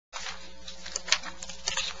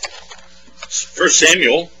1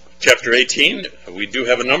 Samuel chapter 18, we do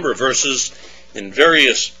have a number of verses in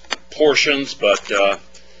various portions, but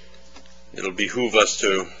it'll behoove us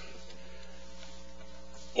to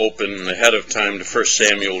open ahead of time to 1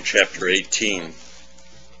 Samuel chapter 18.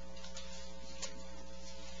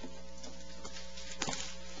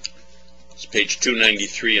 It's page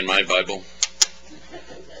 293 in my Bible.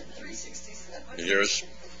 367. Yours?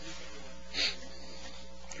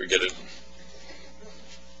 Forget it.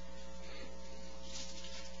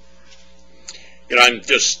 You know, I'm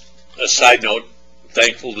just, a side note,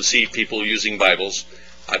 thankful to see people using Bibles.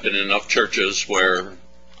 I've been in enough churches where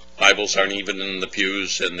Bibles aren't even in the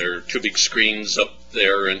pews, and there are two big screens up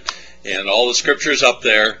there, and all the scriptures up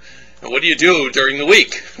there. And what do you do during the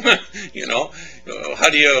week? You know, how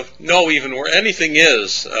do you know even where anything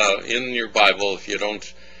is in your Bible if you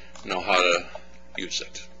don't know how to use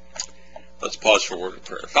it? Let's pause for a word of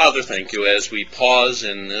prayer. Father, thank you as we pause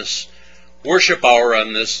in this worship hour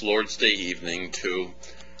on this Lord's Day evening to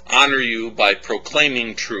honor you by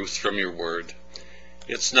proclaiming truth from your word.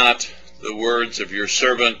 It's not the words of your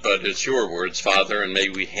servant, but it's your words, Father, and may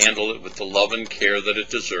we handle it with the love and care that it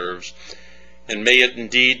deserves. And may it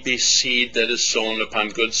indeed be seed that is sown upon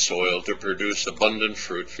good soil to produce abundant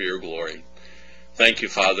fruit for your glory. Thank you,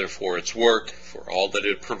 Father, for its work, for all that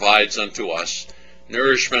it provides unto us,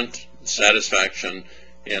 nourishment, satisfaction,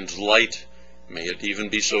 and light. May it even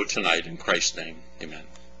be so tonight, in Christ's name. Amen.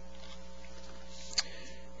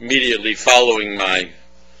 Immediately following my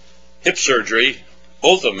hip surgery,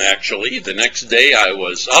 both of them actually, the next day I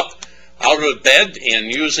was up out of bed and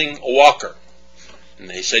using a walker. And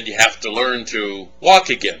they said you have to learn to walk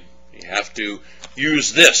again. You have to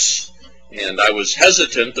use this. And I was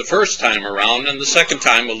hesitant the first time around, and the second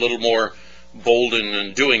time a little more bold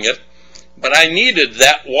in doing it. But I needed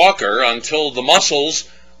that walker until the muscles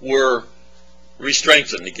were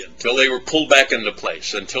re-strengthened again, until they were pulled back into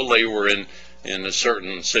place, until they were in a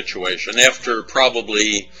certain situation. After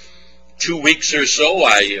probably 2 weeks or so,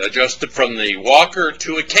 I adjusted from the walker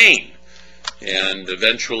to a cane, and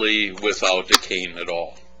eventually without a cane at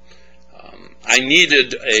all. I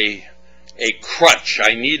needed a crutch.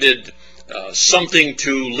 I needed something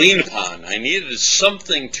to lean upon. I needed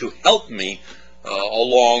something to help me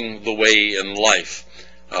along the way in life,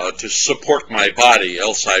 to support my body,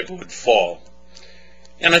 else I would fall.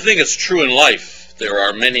 And I think it's true in life. There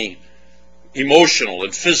are many emotional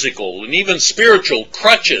and physical and even spiritual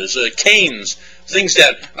crutches, canes, things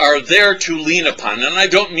that are there to lean upon. And I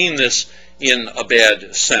don't mean this in a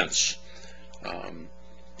bad sense.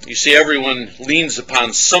 You see, everyone leans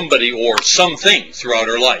upon somebody or something throughout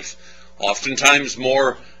our life, oftentimes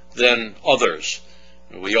more than others.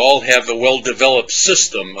 We all have a well-developed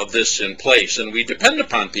system of this in place, and we depend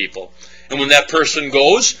upon people. And when that person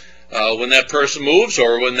goes, when that person moves,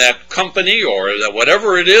 or when that company or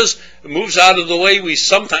whatever it is moves out of the way, we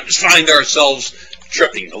sometimes find ourselves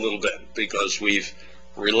tripping a little bit because we've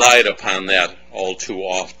relied upon that all too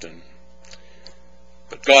often.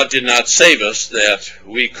 But God did not save us that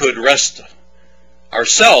we could rest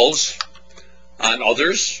ourselves on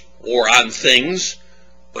others or on things,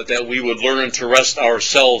 but that we would learn to rest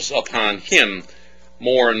ourselves upon Him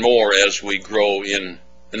more and more as we grow in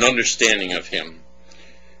an understanding of Him.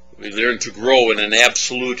 We learn to grow in an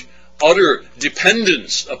absolute, utter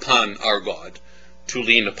dependence upon our God, to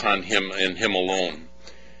lean upon Him and Him alone.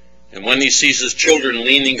 And when He sees His children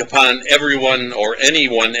leaning upon everyone or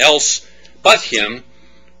anyone else but Him,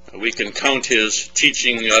 we can count His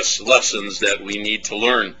teaching us lessons that we need to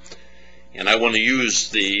learn. And I want to use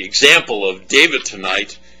the example of David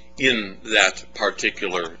tonight in that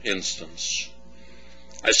particular instance.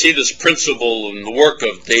 I see this principle in the work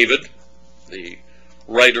of David, the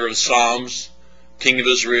writer of Psalms, king of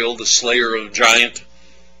Israel, the slayer of a giant.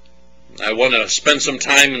 I want to spend some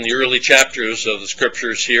time in the early chapters of the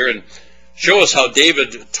scriptures here and show us how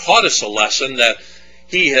David taught us a lesson that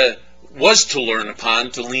he was to learn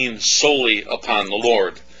upon, to lean solely upon the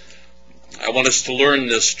Lord. I want us to learn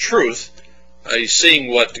this truth by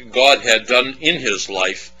seeing what God had done in his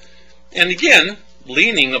life. And again,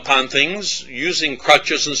 leaning upon things, using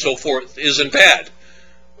crutches and so forth, isn't bad.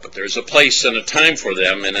 But there's a place and a time for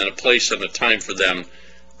them, and a place and a time for them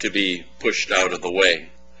to be pushed out of the way.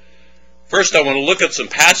 First, I want to look at some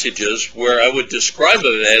passages where I would describe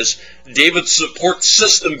it as David's support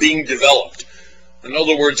system being developed. In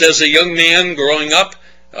other words, as a young man growing up,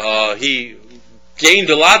 he gained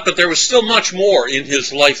a lot, but there was still much more in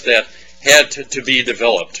his life that had to be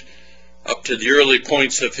developed. Up to the early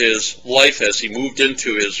points of his life, as he moved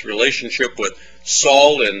into his relationship with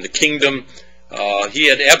Saul and the kingdom, he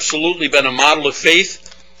had absolutely been a model of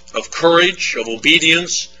faith, of courage, of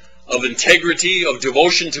obedience, of integrity, of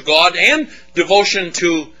devotion to God, and devotion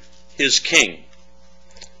to his king.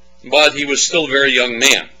 But he was still a very young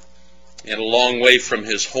man, and a long way from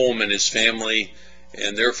his home and his family,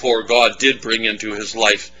 and therefore God did bring into his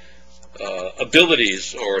life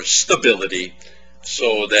abilities or stability,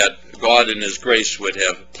 so that God in his grace would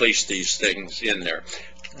have placed these things in there.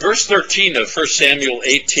 Verse 13 of 1 Samuel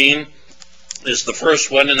 18 is the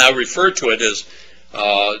first one, and I refer to it as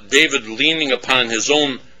David leaning upon his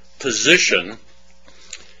own position.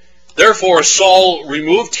 Therefore Saul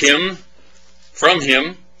removed him from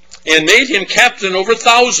him and made him captain over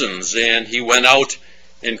thousands, and he went out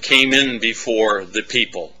and came in before the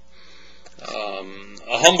people.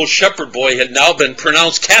 A humble shepherd boy had now been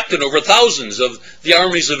pronounced captain over thousands of the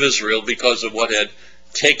armies of Israel because of what had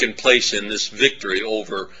taken place in this victory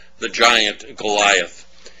over the giant Goliath.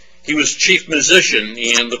 He was chief musician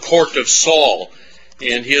in the court of Saul,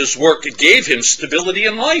 and his work gave him stability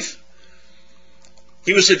in life.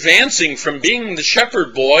 He was advancing from being the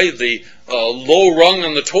shepherd boy, the low rung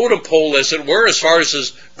on the totem pole, as it were, as far as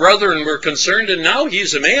his brethren were concerned, and now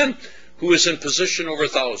he's a man who is in position over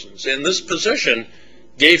thousands. And this position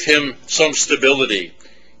gave him some stability.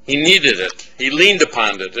 He needed it. He leaned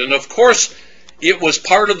upon it. And of course, it was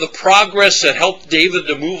part of the progress that helped David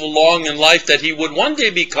to move along in life, that he would one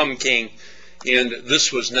day become king, and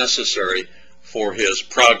this was necessary for his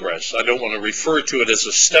progress. I don't want to refer to it as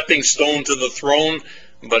a stepping stone to the throne,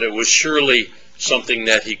 but it was surely something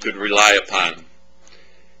that he could rely upon.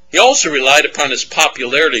 He also relied upon his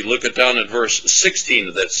popularity. Look it down at verse 16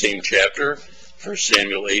 of that same chapter, 1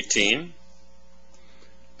 Samuel 18.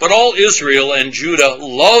 But all Israel and Judah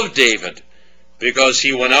loved David because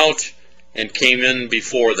he went out and came in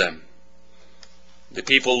before them. The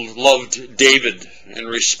people loved David and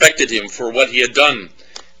respected him for what he had done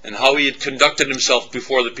and how he had conducted himself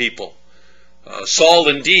before the people. Saul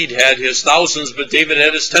indeed had his thousands, but David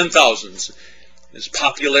had his 10,000s. His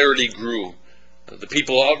popularity grew. The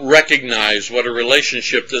people recognized what a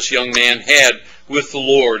relationship this young man had with the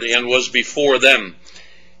Lord and was before them.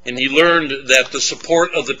 And he learned that the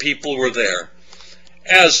support of the people were there.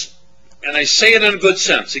 And I say it in a good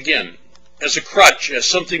sense, again, as a crutch, as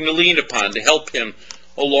something to lean upon to help him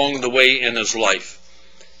along the way in his life.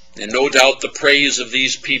 And no doubt the praise of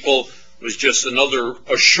these people was just another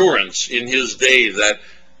assurance in his day that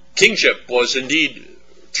kingship was indeed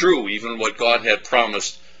true, even what God had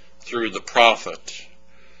promised through the prophet.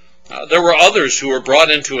 There were others who were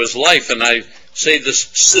brought into his life, and I say this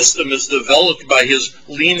system is developed by his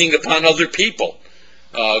leaning upon other people.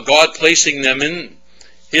 God placing them in.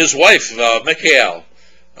 His wife, Michal,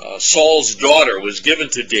 Saul's daughter, was given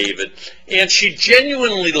to David, and she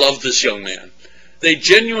genuinely loved this young man. They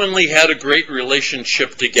genuinely had a great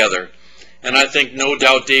relationship together, and I think no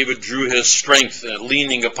doubt David drew his strength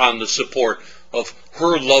leaning upon the support of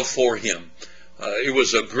her love for him. It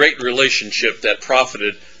was a great relationship that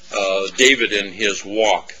profited David in his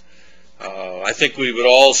walk. I think we would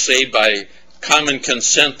all say by common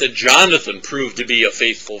consent that Jonathan proved to be a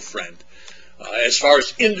faithful friend. As far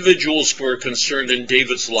as individuals were concerned in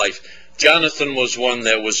David's life, Jonathan was one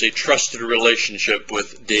that was a trusted relationship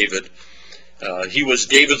with David. He was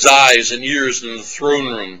David's eyes and ears in the throne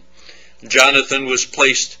room. Jonathan was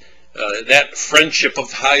placed that friendship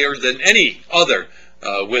of higher than any other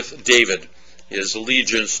with David, his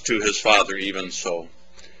allegiance to his father even so.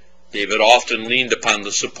 David often leaned upon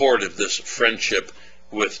the support of this friendship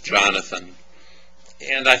with Jonathan.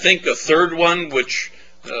 And I think a third one, which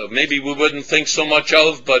maybe we wouldn't think so much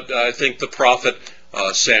of, but I think the prophet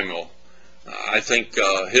Samuel. I think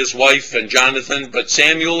his wife and Jonathan, but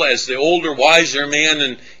Samuel, as the older, wiser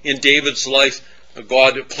man in David's life,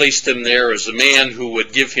 God placed him there as a man who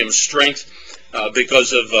would give him strength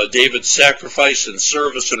because of David's sacrifice and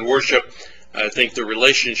service and worship. I think the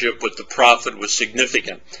relationship with the prophet was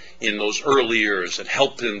significant in those early years. It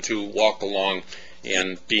helped him to walk along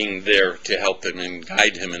and being there to help him and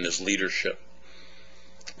guide him in his leadership.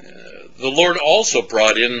 The Lord also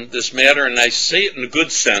brought in this matter, and I say it in a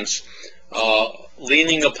good sense,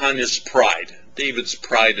 leaning upon his pride, David's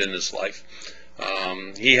pride in his life.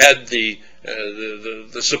 He had the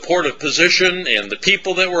supportive position and the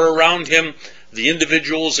people that were around him, the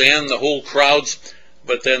individuals and the whole crowds,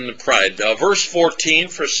 but then the pride. Verse 14,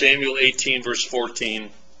 1 Samuel 18, verse 14.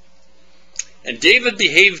 And David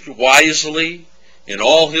behaved wisely in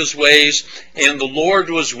all his ways, and the Lord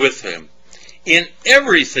was with him. In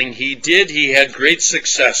everything he did, he had great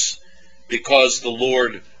success, because the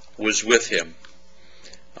Lord was with him.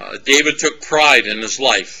 David took pride in his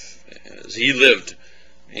life as he lived,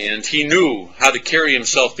 and he knew how to carry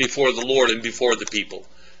himself before the Lord and before the people,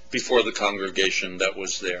 before the congregation that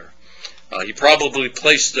was there. He probably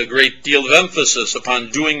placed a great deal of emphasis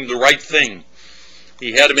upon doing the right thing.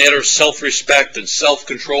 He had a matter of self-respect and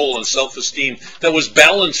self-control and self-esteem that was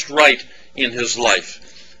balanced right in his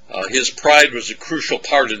life. His pride was a crucial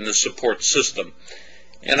part in the support system.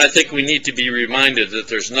 And I think we need to be reminded that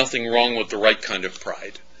there's nothing wrong with the right kind of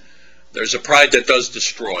pride. There's a pride that does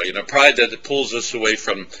destroy, and a pride that pulls us away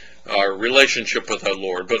from our relationship with our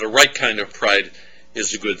Lord. But a right kind of pride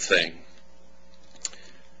is a good thing.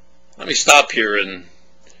 Let me stop here and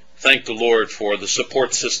thank the Lord for the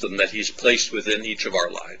support system that He's placed within each of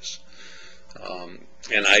our lives.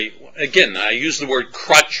 And I use the word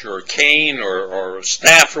crutch or cane or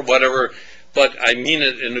staff or whatever, but I mean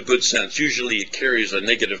it in a good sense. Usually it carries a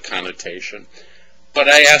negative connotation. But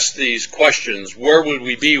I ask these questions: where would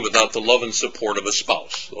we be without the love and support of a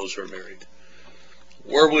spouse, those who are married?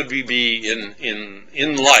 Where would we be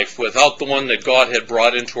in life without the one that God had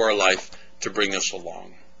brought into our life to bring us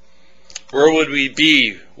along? Where would we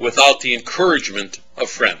be without the encouragement of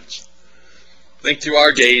friends? Think through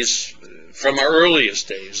our days, from our earliest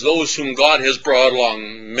days, those whom God has brought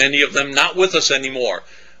along, many of them not with us anymore.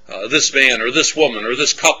 This man or this woman or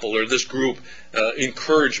this couple or this group,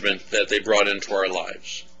 encouragement that they brought into our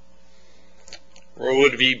lives. Where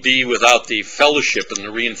would we be without the fellowship and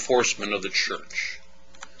the reinforcement of the church,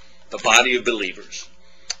 the body of believers?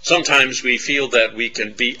 Sometimes we feel that we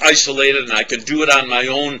can be isolated and I can do it on my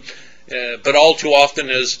own. But all too often,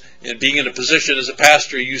 as being in a position as a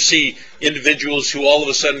pastor, you see individuals who all of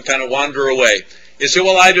a sudden kind of wander away. You say,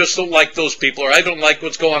 well, I just don't like those people, or I don't like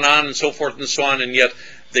what's going on, and so forth and so on, and yet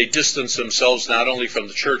they distance themselves not only from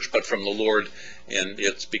the church, but from the Lord, and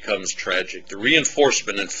it becomes tragic. The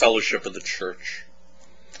reinforcement and fellowship of the church.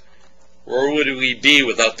 Where would we be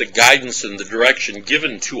without the guidance and the direction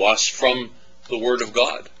given to us from the Word of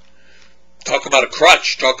God? Talk about a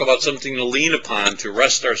crutch, talk about something to lean upon, to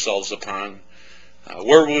rest ourselves upon.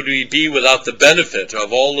 Where would we be without the benefit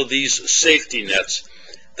of all of these safety nets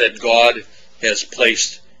that God has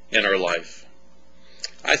placed in our life?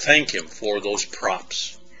 I thank Him for those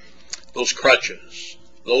props, those crutches,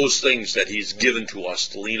 those things that He's given to us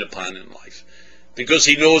to lean upon in life. Because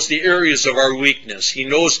He knows the areas of our weakness. He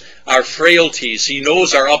knows our frailties. He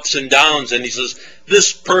knows our ups and downs. And He says,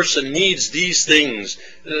 this person needs these things.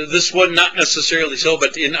 This one not necessarily so,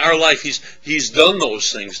 but in our life He's done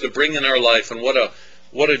those things to bring in our life. And what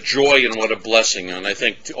a joy and what a blessing. And I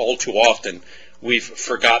think all too often we've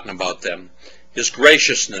forgotten about them. His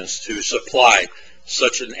graciousness to supply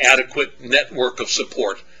such an adequate network of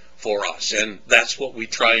support for us. And that's what we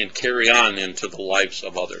try and carry on into the lives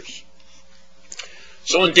of others.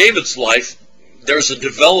 So in David's life, there's a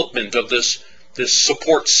development of this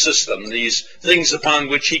support system, these things upon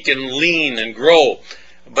which he can lean and grow.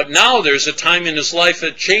 But now there's a time in his life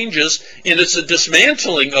that changes, and it's a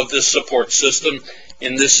dismantling of this support system,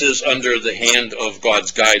 and this is under the hand of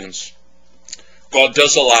God's guidance. God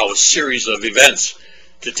does allow a series of events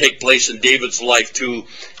to take place in David's life to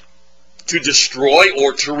destroy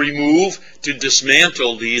or to remove, to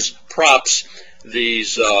dismantle these props,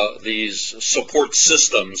 these support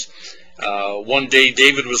systems. One day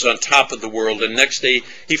David was on top of the world, and next day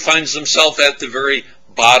he finds himself at the very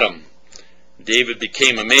bottom. David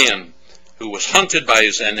became a man who was hunted by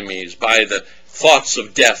his enemies, by the thoughts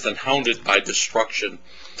of death, and hounded by destruction.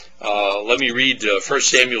 Let me read 1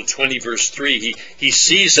 Samuel 20 verse 3. He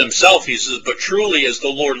sees himself, he says, but truly as the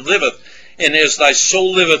Lord liveth, and as thy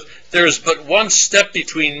soul liveth, there is but one step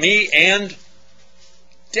between me and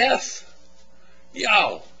death.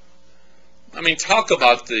 Yow. I mean, talk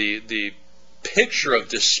about the picture of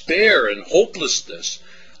despair and hopelessness.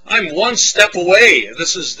 I'm one step away.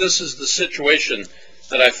 This is the situation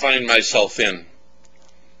that I find myself in.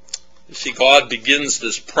 You see, God begins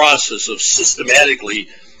this process of systematically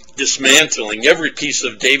dismantling every piece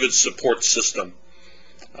of David's support system.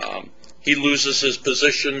 He loses his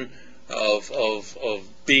position of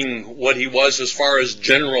being what he was as far as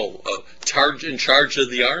general, in charge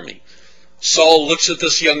of the army. Saul looks at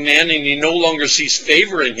this young man and he no longer sees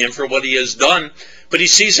favor in him for what he has done, but he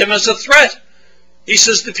sees him as a threat. He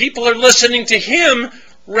says, the people are listening to him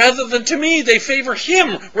rather than to me. They favor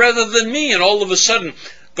him rather than me. And all of a sudden,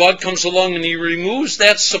 God comes along and he removes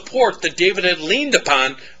that support that David had leaned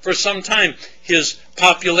upon for some time. His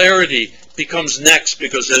popularity becomes next,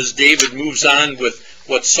 because as David moves on with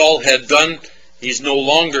what Saul had done, he's no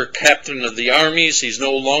longer captain of the armies. He's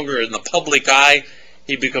no longer in the public eye.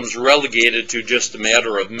 He becomes relegated to just a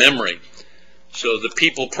matter of memory. So the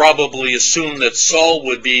people probably assume that Saul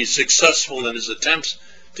would be successful in his attempts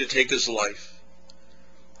to take his life.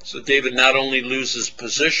 So David not only loses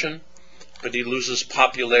position, but he loses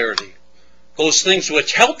popularity. those things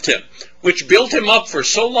which helped him, which built him up for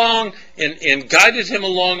so long and guided him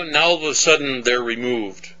along, and now all of a sudden they're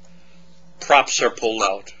removed. Props are pulled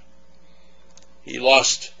out. He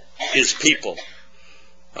lost his people.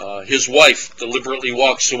 His wife deliberately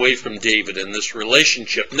walks away from David, and this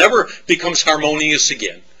relationship never becomes harmonious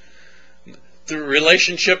again. The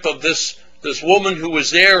relationship of this woman who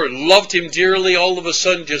was there and loved him dearly all of a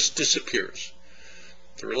sudden just disappears.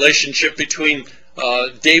 The relationship between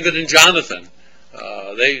David and Jonathan,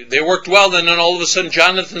 they worked well, and then all of a sudden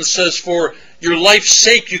Jonathan says, for your life's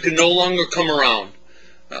sake you can no longer come around.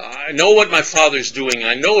 I know what my father's doing.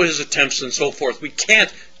 I know his attempts and so forth. We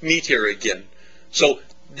can't meet here again. So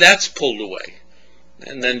that's pulled away.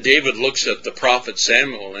 And then David looks at the prophet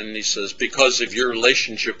Samuel and he says, because of your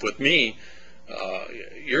relationship with me,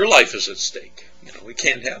 your life is at stake. We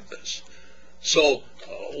can't have this. So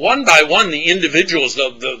one by one, the individuals,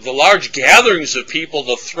 the large gatherings of people,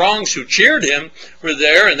 the throngs who cheered him were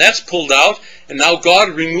there, and that's pulled out. And now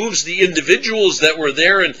God removes the individuals that were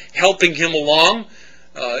there and helping him along.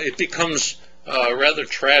 It becomes rather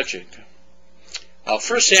tragic. 1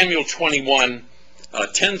 Samuel 21,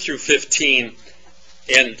 10 through 15.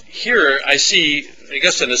 And here I see, I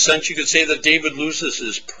guess in a sense you could say that David loses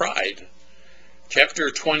his pride.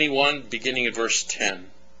 Chapter 21, beginning at verse 10.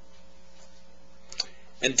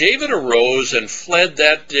 And David arose and fled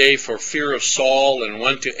that day for fear of Saul, and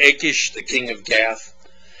went to Achish the king of Gath.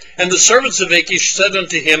 And the servants of Achish said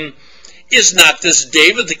unto him, Is not this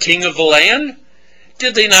David the king of the land?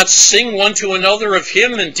 Did they not sing one to another of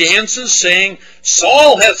him in dances, saying,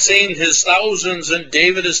 Saul hath slain his thousands, and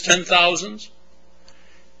David his 10,000s?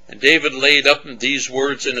 And David laid up these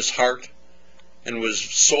words in his heart, and was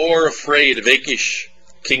sore afraid of Achish,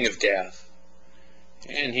 king of Gath.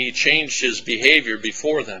 And he changed his behavior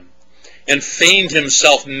before them, and feigned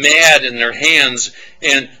himself mad in their hands,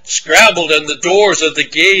 and scrabbled on the doors of the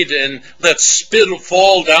gate, and let spit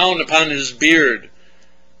fall down upon his beard.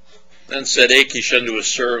 Then said Achish unto his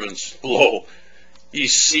servants, Lo, ye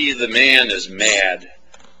see the man is mad.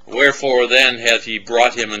 Wherefore then hath he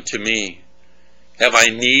brought him unto me? Have I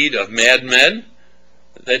need of madmen,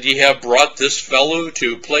 that ye have brought this fellow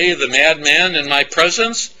to play the madman in my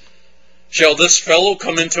presence? Shall this fellow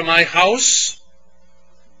come into my house?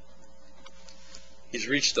 He's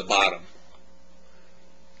reached the bottom.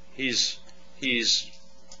 He's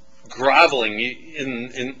groveling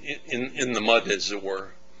in the mud, as it were.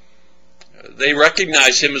 They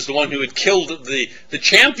recognize him as the one who had killed the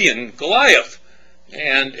champion, Goliath.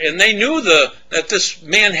 And they knew that this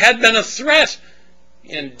man had been a threat.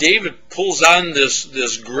 And David pulls on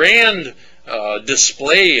this grand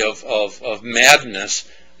display of madness,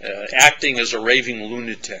 acting as a raving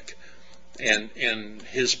lunatic. And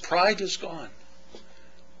his pride is gone,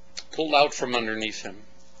 pulled out from underneath him.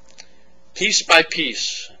 Piece by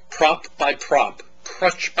piece, prop by prop,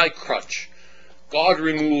 crutch by crutch, God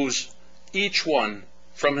removes each one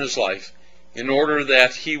from his life in order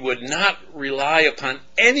that he would not rely upon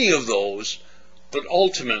any of those, but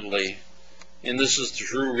ultimately, and this is the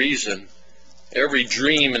true reason, every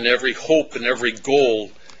dream and every hope and every goal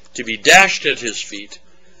to be dashed at his feet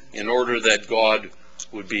in order that God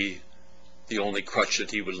would be the only crutch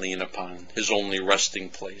that he would lean upon, his only resting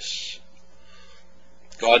place.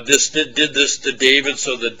 God did this to David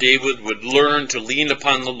so that David would learn to lean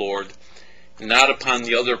upon the Lord, not upon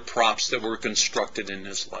the other props that were constructed in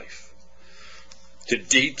his life. To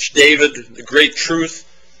teach David the great truth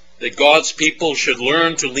that God's people should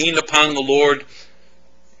learn to lean upon the Lord,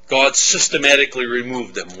 God systematically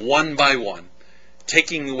removed them one by one,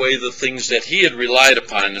 taking away the things that he had relied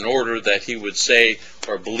upon in order that he would say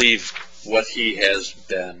or believe what he has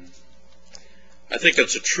been. I think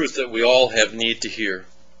it's a truth that we all have need to hear.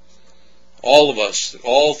 All of us,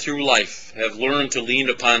 all through life, have learned to lean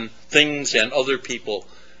upon things and other people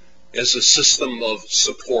as a system of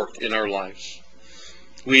support in our lives.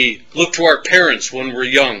 We look to our parents when we're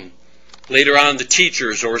young, later on the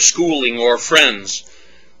teachers or schooling or friends.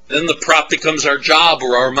 Then the prop becomes our job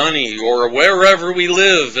or our money or wherever we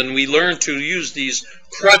live, and we learn to use these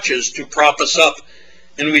crutches to prop us up,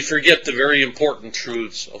 and we forget the very important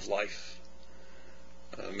truths of life.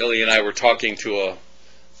 Millie and I were talking to a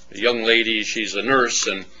young lady. She's a nurse,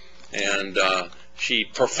 and she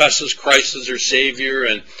professes Christ as her Savior,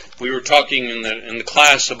 and we were talking in the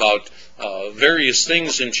class about various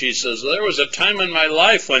things, and she says, there was a time in my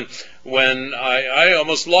life when I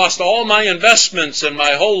almost lost all my investments, and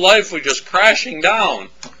my whole life was just crashing down.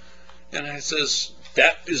 And I says,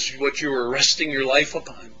 that is what you were resting your life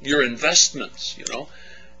upon, your investments, you know.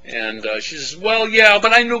 And she says, well, yeah,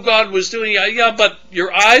 but I knew God was doing it. Yeah, but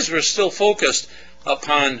your eyes were still focused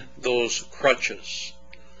upon those crutches.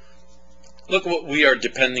 Look what we are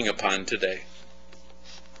depending upon today.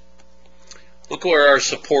 Look where our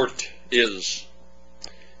support is.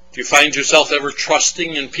 Do you find yourself ever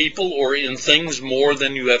trusting in people or in things more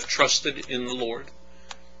than you have trusted in the Lord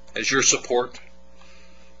as your support?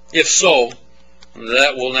 If so,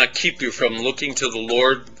 that will not keep you from looking to the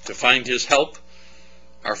Lord to find His help.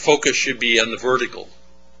 Our focus should be on the vertical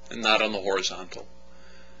and not on the horizontal.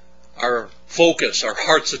 Our focus, our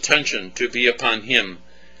heart's attention to be upon Him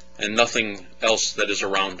and nothing else that is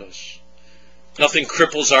around us. Nothing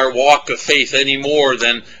cripples our walk of faith any more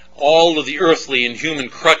than all of the earthly and human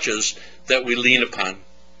crutches that we lean upon.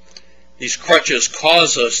 These crutches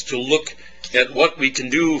cause us to look at what we can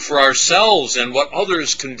do for ourselves and what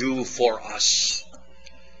others can do for us.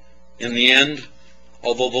 In the end,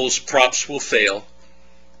 although those props will fail,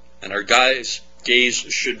 and our gaze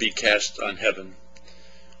should be cast on heaven,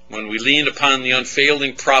 when we lean upon the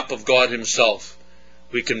unfailing prop of God Himself,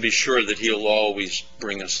 we can be sure that He'll always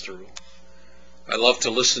bring us through. I love to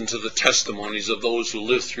listen to the testimonies of those who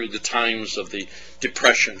lived through the times of the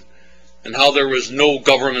Depression and how there was no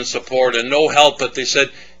government support and no help, but they said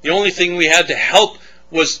the only thing we had to help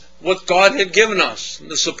was what God had given us,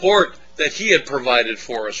 the support that He had provided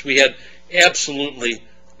for us. We had absolutely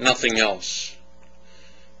nothing else.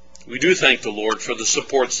 We do thank the Lord for the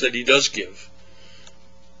supports that He does give,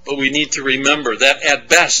 but we need to remember that at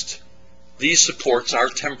best, these supports are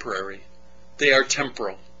temporary. They are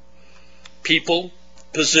temporal. People,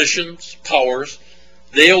 positions, powers,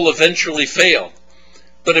 they'll eventually fail.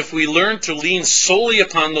 But if we learn to lean solely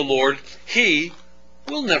upon the Lord, He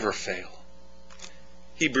will never fail.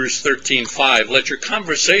 Hebrews 13:5, let your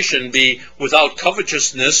conversation be without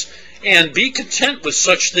covetousness, and be content with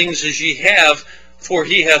such things as ye have, for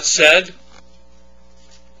He hath said,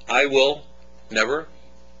 I will never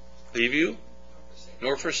leave you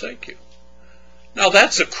nor forsake you. Now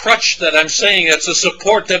that's a crutch that I'm saying, that's a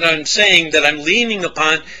support that I'm saying, that I'm leaning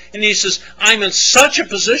upon. And He says, I'm in such a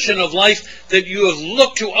position of life that you have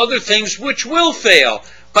looked to other things which will fail.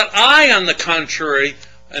 But I, on the contrary,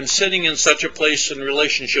 am sitting in such a place in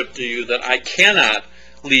relationship to you that I cannot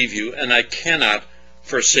leave you and I cannot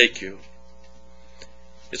forsake you.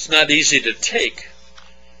 It's not easy to take,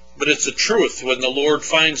 but it's a truth when the Lord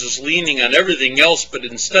finds us leaning on everything else but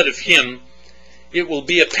instead of Him. It will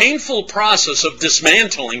be a painful process of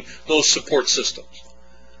dismantling those support systems.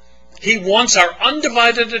 He wants our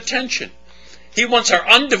undivided attention. He wants our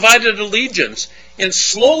undivided allegiance. And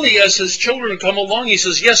slowly as His children come along, He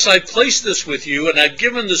says, yes, I've placed this with you and I've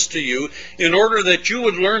given this to you in order that you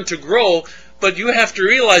would learn to grow, but you have to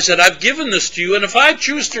realize that I've given this to you, and if I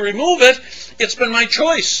choose to remove it, it's been my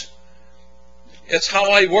choice. It's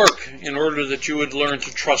how I work in order that you would learn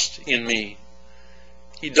to trust in me.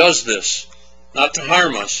 He does this not to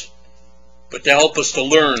harm us, but to help us to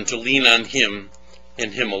learn to lean on Him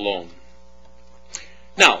and Him alone.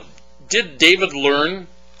 Now, did David learn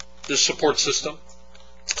this support system?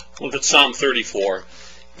 Look at Psalm 34,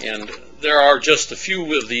 and there are just a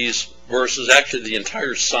few of these verses. Actually, the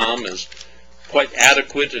entire psalm is quite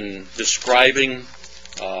adequate in describing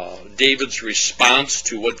David's response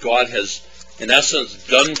to what God has, in essence,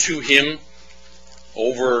 done to him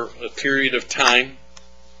over a period of time.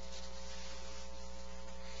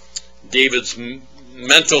 David's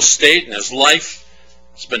mental state and his life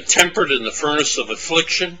has been tempered in the furnace of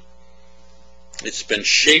affliction. It's been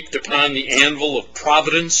shaped upon the anvil of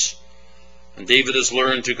providence, and David has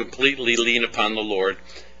learned to completely lean upon the Lord.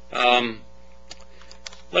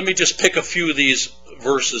 Let me just pick a few of these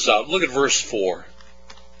verses out. Look at verse 4.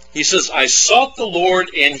 He says, I sought the Lord,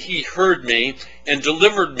 and He heard me, and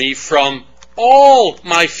delivered me from all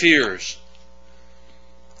my fears.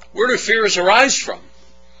 Where do fears arise from?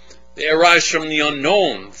 They arise from the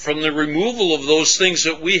unknown, from the removal of those things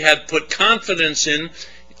that we had put confidence in,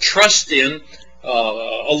 trust in,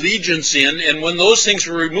 allegiance in, and when those things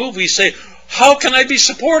were removed, we say, how can I be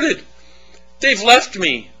supported? They've left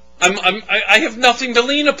me. I have nothing to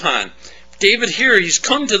lean upon. David here, he's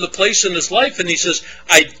come to the place in his life and he says,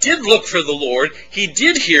 I did look for the Lord. He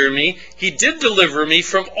did hear me. He did deliver me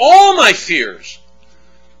from all my fears.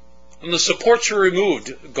 When the supports were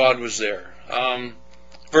removed, God was there.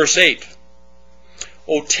 Verse 8.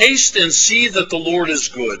 O taste and see that the Lord is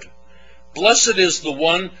good. Blessed is the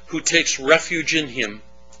one who takes refuge in Him.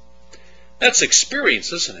 That's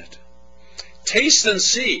experience, isn't it? Taste and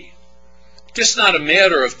see. Just not a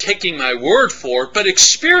matter of taking my word for it, but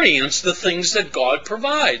experience the things that God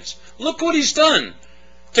provides. Look what He's done.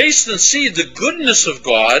 Taste and see the goodness of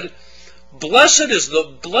God. Blessed is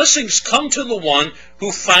the blessings come to the one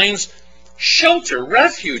who finds shelter,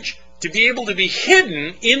 refuge, to be able to be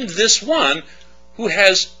hidden in this one who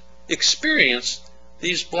has experienced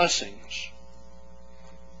these blessings.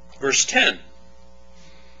 Verse 10,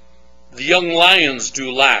 the young lions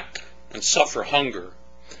do lack and suffer hunger,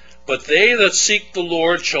 but they that seek the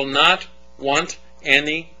Lord shall not want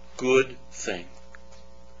any good thing.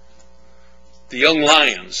 The young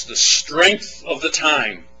lions, the strength of the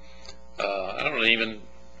time.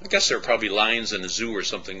 I guess there are probably lions in a zoo or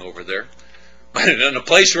something over there. But in a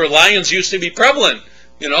place where lions used to be prevalent,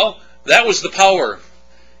 that was the power.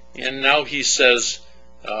 And now he says,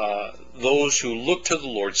 those who look to the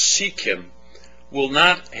Lord, seek him, will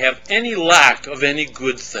not have any lack of any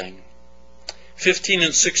good thing. 15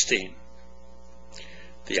 and 16.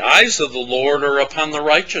 The eyes of the Lord are upon the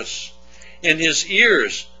righteous, and his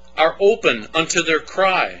ears are open unto their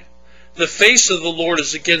cry. The face of the Lord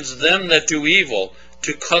is against them that do evil,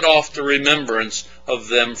 to cut off the remembrance of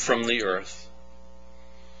them from the earth.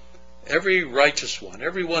 Every righteous one,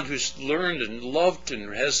 everyone who's learned and loved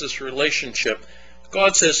and has this relationship,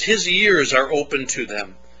 God says his ears are open to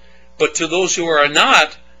them. But to those who are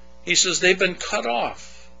not, he says they've been cut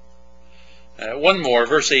off. One more,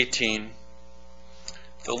 verse 18.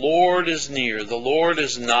 The Lord is near, the Lord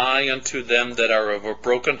is nigh unto them that are of a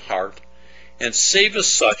broken heart, and saveth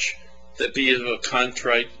such that be of a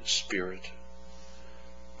contrite spirit.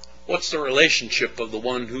 What's the relationship of the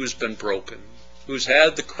one who's been broken, who's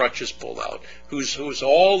had the crutches pulled out, who's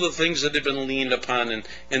all the things that have been leaned upon,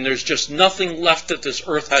 and there's just nothing left that this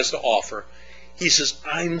earth has to offer? He says,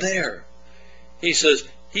 I'm there. He says,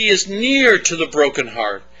 he is near to the broken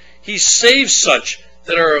heart. He saves such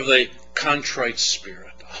that are of a contrite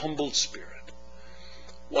spirit, a humbled spirit.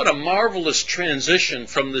 What a marvelous transition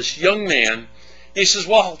from this young man. He says,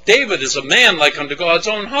 well, David is a man like unto God's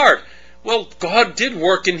own heart. Well, God did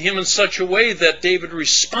work in him in such a way that David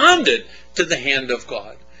responded to the hand of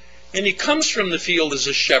God. And he comes from the field as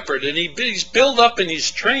a shepherd, and he's built up and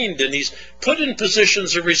he's trained and he's put in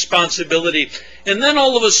positions of responsibility. And then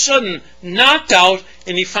all of a sudden, knocked out,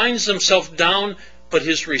 and he finds himself down, but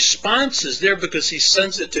his response is there because he's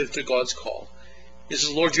sensitive to God's call. He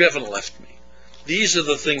says, Lord, you haven't left me. These are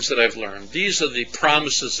the things that I've learned. These are the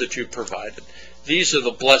promises that you've provided. These are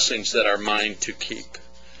the blessings that are mine to keep.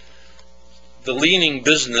 The leaning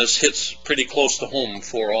business hits pretty close to home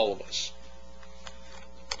for all of us.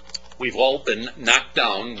 We've all been knocked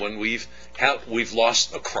down when we've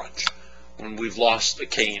lost a crutch, when we've lost a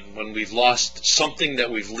cane, when we've lost something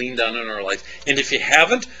that we've leaned on in our life. And if you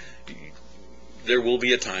haven't, there will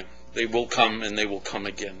be a time. They will come, and they will come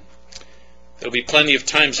again. There'll be plenty of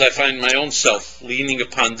times I find my own self leaning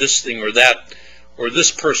upon this thing or that, or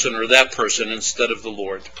this person or that person instead of the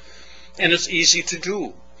Lord. And it's easy to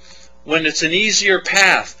do. When it's an easier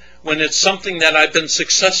path, when it's something that I've been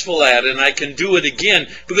successful at and I can do it again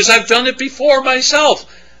because I've done it before myself,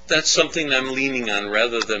 that's something I'm leaning on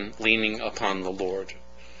rather than leaning upon the Lord.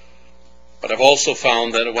 But I've also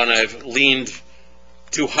found that when I've leaned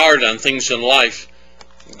too hard on things in life,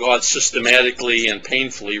 God systematically and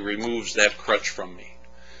painfully removes that crutch from me.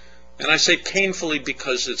 And I say painfully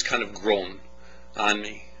because it's kind of grown on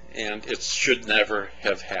me, and it should never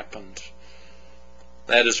have happened.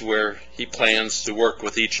 That is where he plans to work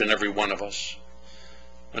with each and every one of us.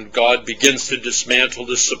 When God begins to dismantle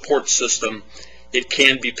this support system, it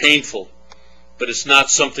can be painful, but it's not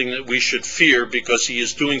something that we should fear because he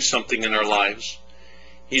is doing something in our lives.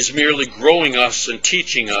 He's merely growing us and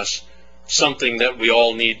teaching us something that we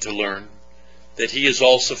all need to learn, that he is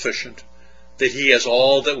all sufficient, that he has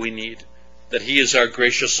all that we need, that he is our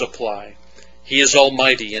gracious supply. He is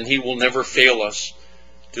almighty, and he will never fail us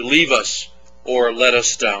to leave us or let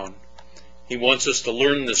us down. He wants us to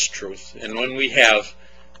learn this truth, and when we have,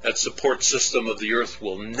 that support system of the earth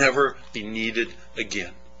will never be needed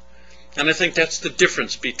again. And I think that's the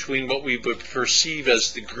difference between what we would perceive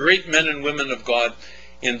as the great men and women of God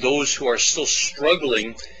and those who are still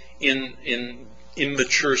struggling in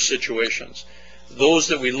immature situations. Those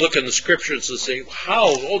that we look in the scriptures and say, how?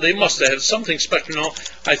 Oh, they must have had something special. No,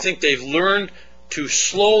 I think they've learned to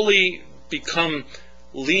slowly become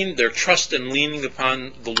their trust and leaning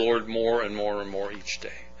upon the Lord more and more and more each day.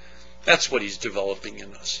 That's what he's developing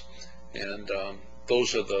in us. And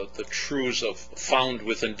those are the truths found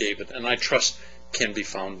within David, and I trust can be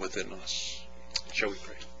found within us. Shall we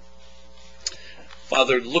pray?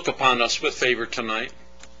 Father, look upon us with favor tonight.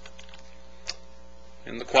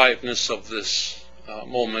 In the quietness of this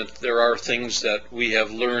moment, there are things that we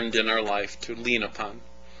have learned in our life to lean upon.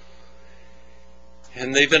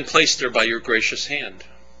 And they've been placed there by your gracious hand.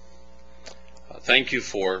 Thank you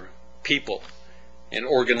for people and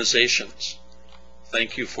organizations.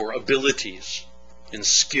 Thank you for abilities in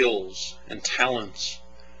skills and talents.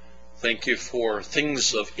 Thank you for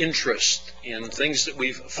things of interest and things that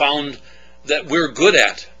we've found that we're good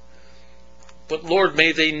at. But Lord,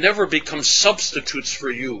 may they never become substitutes for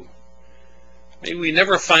you. May we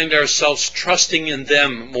never find ourselves trusting in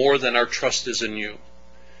them more than our trust is in you.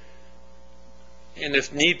 And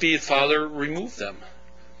if need be, Father, remove them.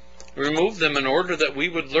 Remove them in order that we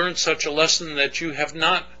would learn such a lesson that you have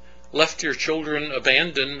not left your children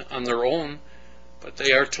abandoned on their own, but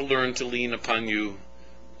they are to learn to lean upon you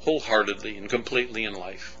wholeheartedly and completely in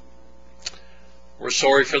life. We're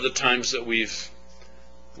sorry for the times that we've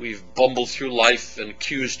bumbled through life and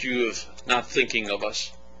accused you of not thinking of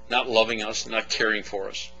us, not loving us, not caring for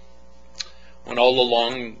us. When all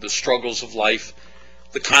along the struggles of life,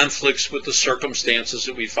 the conflicts with the circumstances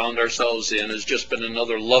that we found ourselves in has just been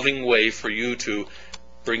another loving way for you to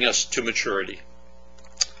bring us to maturity.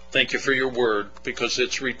 Thank you for your word, because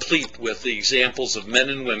it's replete with the examples of men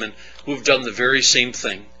and women who've done the very same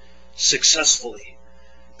thing successfully,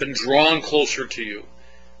 been drawn closer to you,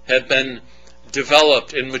 have been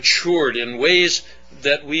developed and matured in ways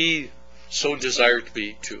that we so desire to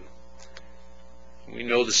be too. We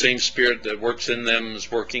know the same Spirit that works in them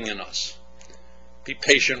is working in us. Be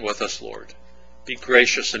patient with us, Lord. Be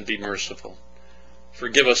gracious and be merciful.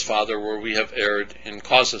 Forgive us, Father, where we have erred, and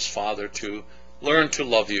cause us, Father, to learn to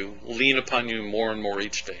love you, lean upon you more and more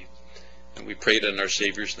each day. And we pray it in our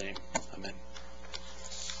Savior's name. Amen.